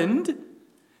pardoned.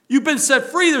 You've been set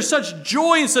free. There's such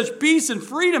joy and such peace and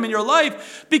freedom in your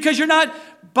life because you're not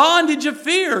bondage of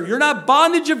fear. You're not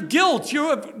bondage of guilt.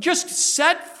 You're just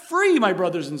set free, my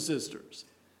brothers and sisters.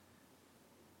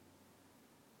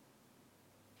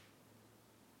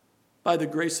 By the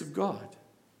grace of God.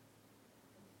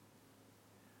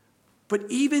 But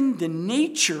even the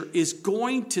nature is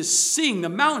going to sing. The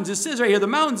mountains, it says right here, the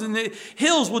mountains and the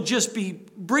hills will just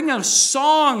bring a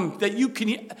song that you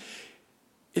can.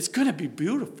 It's going to be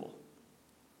beautiful.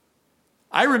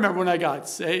 I remember when I got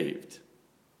saved.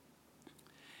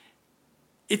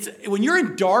 It's when you're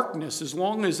in darkness, as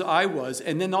long as I was,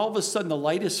 and then all of a sudden the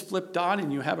light is flipped on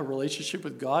and you have a relationship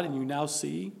with God and you now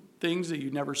see things that you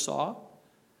never saw.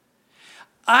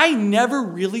 I never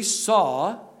really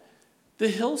saw the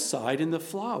hillside and the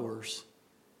flowers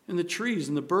and the trees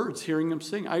and the birds, hearing them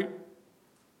sing. I'm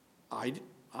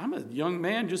a young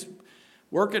man just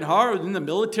working hard in the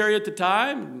military at the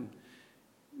time, and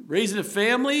raising a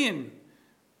family and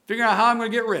figuring out how I'm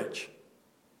going to get rich.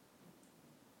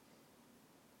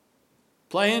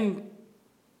 Playing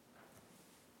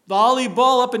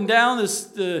volleyball up and down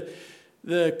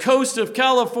the coast of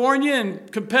California and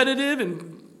competitive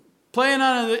and playing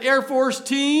on the Air Force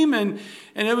team, and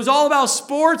it was all about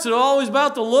sports, and always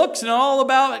about the looks, and all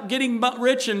about getting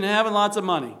rich and having lots of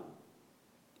money.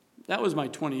 That was my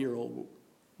 20-year-old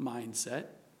mindset.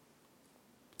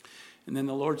 And then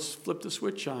the Lord flipped the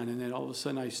switch on, and then all of a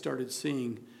sudden I started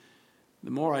seeing,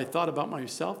 the more I thought about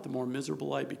myself, the more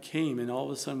miserable I became, and all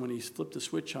of a sudden when he flipped the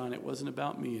switch on, it wasn't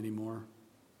about me anymore.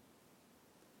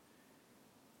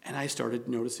 And I started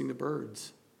noticing the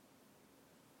birds.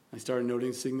 I started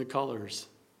noticing the colors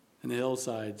and the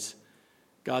hillsides,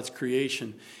 God's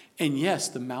creation. And yes,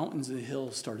 the mountains and the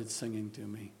hills started singing to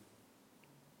me.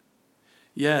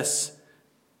 Yes,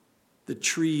 the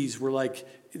trees were like,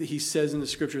 he says in the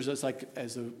scriptures, it's like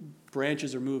as the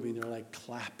branches are moving, they're like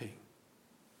clapping.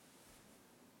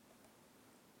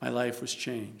 My life was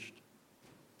changed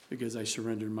because I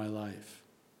surrendered my life.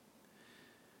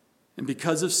 And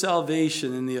because of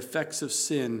salvation and the effects of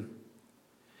sin,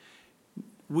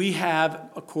 we have,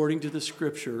 according to the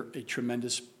scripture, a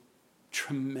tremendous,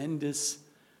 tremendous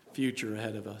future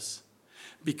ahead of us.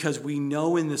 Because we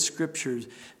know in the scriptures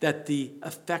that the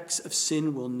effects of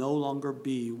sin will no longer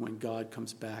be when God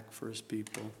comes back for his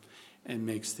people and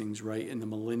makes things right in the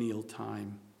millennial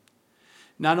time.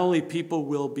 Not only people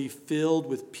will be filled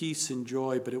with peace and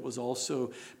joy, but it will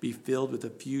also be filled with a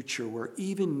future where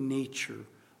even nature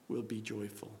will be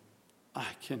joyful. I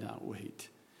cannot wait.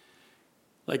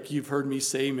 Like you've heard me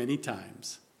say many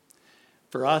times,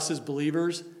 for us as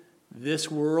believers, this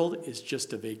world is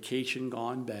just a vacation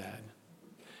gone bad.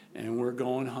 And we're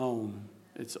going home.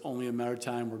 It's only a matter of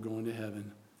time we're going to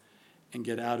heaven and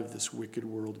get out of this wicked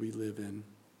world we live in.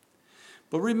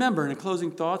 But remember, in the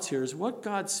closing thoughts here, is what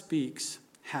God speaks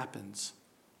happens.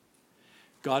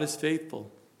 God is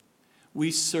faithful.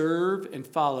 We serve and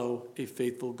follow a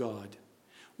faithful God.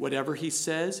 Whatever he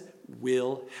says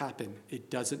will happen. It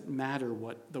doesn't matter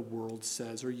what the world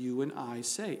says or you and I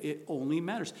say. It only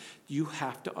matters. You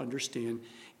have to understand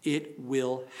it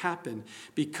will happen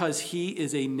because he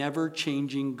is a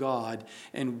never-changing God,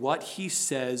 and what he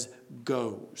says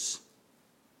goes.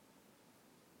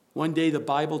 One day the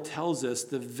Bible tells us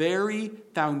the very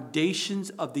foundations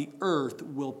of the earth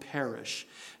will perish.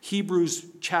 Hebrews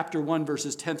chapter 1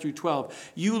 verses 10 through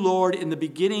 12. You, Lord, in the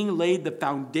beginning laid the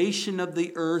foundation of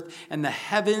the earth, and the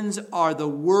heavens are the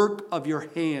work of your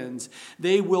hands.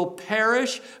 They will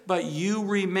perish, but you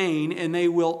remain, and they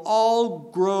will all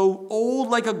grow old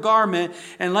like a garment,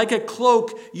 and like a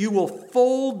cloak you will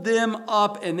fold them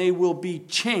up, and they will be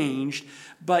changed,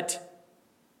 but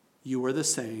you are the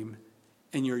same,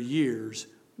 and your years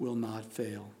will not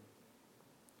fail.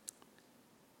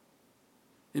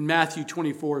 In Matthew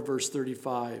 24, verse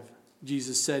 35,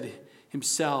 Jesus said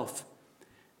himself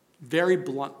very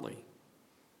bluntly,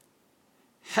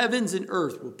 "Heavens and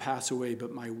earth will pass away,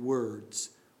 but my words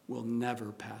will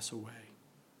never pass away."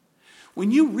 When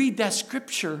you read that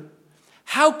scripture,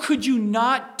 how could you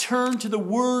not turn to the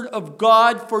Word of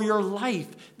God for your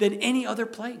life than any other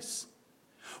place?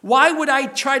 Why would I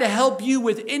try to help you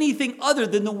with anything other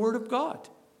than the Word of God?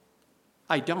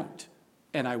 I don't,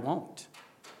 and I won't.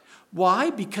 Why?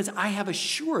 Because I have a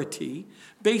surety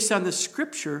based on the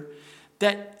scripture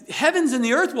that heavens and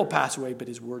the earth will pass away, but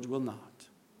his words will not.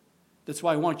 That's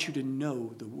why I want you to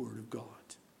know the Word of God.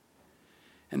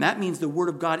 And that means the Word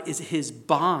of God is his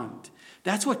bond.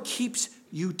 That's what keeps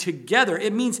you together.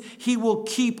 It means he will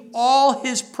keep all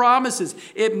his promises.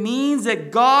 It means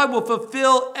that God will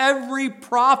fulfill every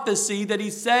prophecy that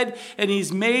he said and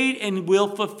he's made and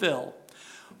will fulfill.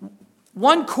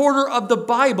 1/4 of the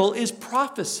Bible is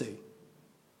prophecy.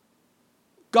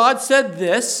 God said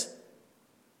this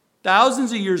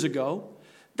thousands of years ago,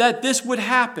 that this would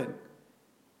happen.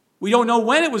 We don't know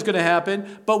when it was going to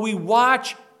happen, but we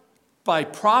watch by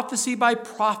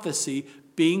prophecy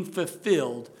being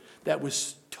fulfilled that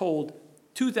was told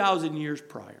 2,000 years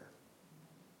prior.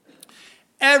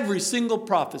 Every single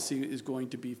prophecy is going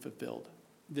to be fulfilled.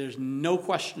 There's no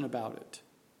question about it.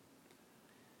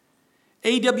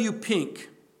 A.W. Pink,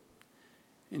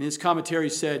 in his commentary,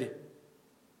 said,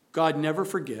 God never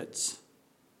forgets,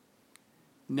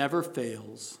 never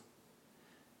fails,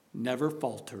 never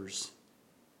falters,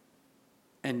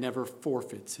 and never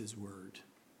forfeits his word.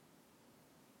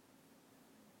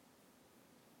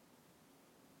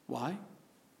 Why?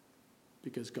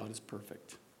 Because God is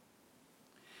perfect.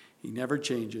 He never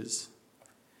changes.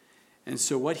 And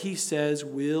so what he says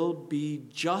will be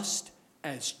just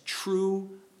as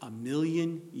true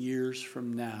 1,000,000 years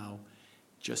from now.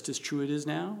 Just as true it is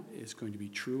now, it's going to be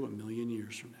true 1,000,000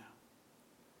 years from now.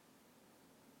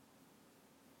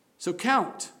 So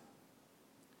count.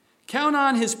 Count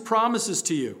on his promises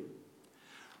to you.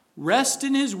 Rest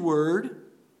in his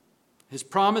word, his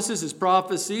promises, his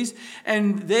prophecies,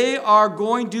 and they are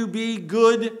going to be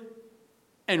good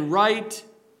and right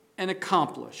and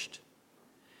accomplished.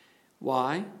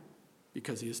 Why?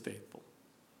 Because he is faithful.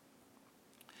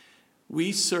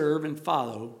 We serve and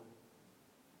follow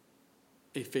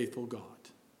a faithful God.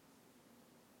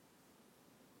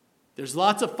 There's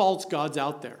lots of false gods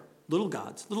out there. Little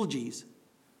gods, little g's.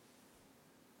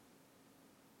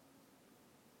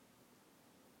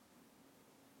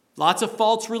 Lots of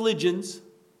false religions.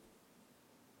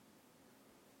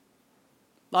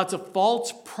 Lots of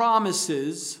false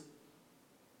promises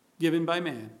given by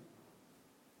man.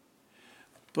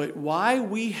 But why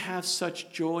we have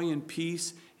such joy and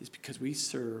peace is because we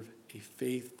serve a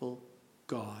faithful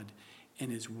God,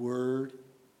 and his word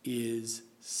is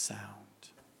sound.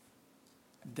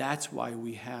 That's why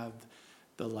we have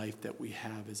the life that we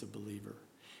have as a believer.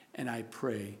 And I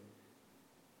pray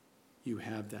you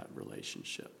have that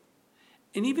relationship.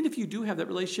 And even if you do have that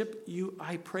relationship,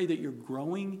 I pray that you're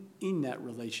growing in that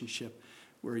relationship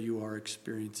where you are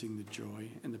experiencing the joy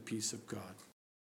and the peace of God.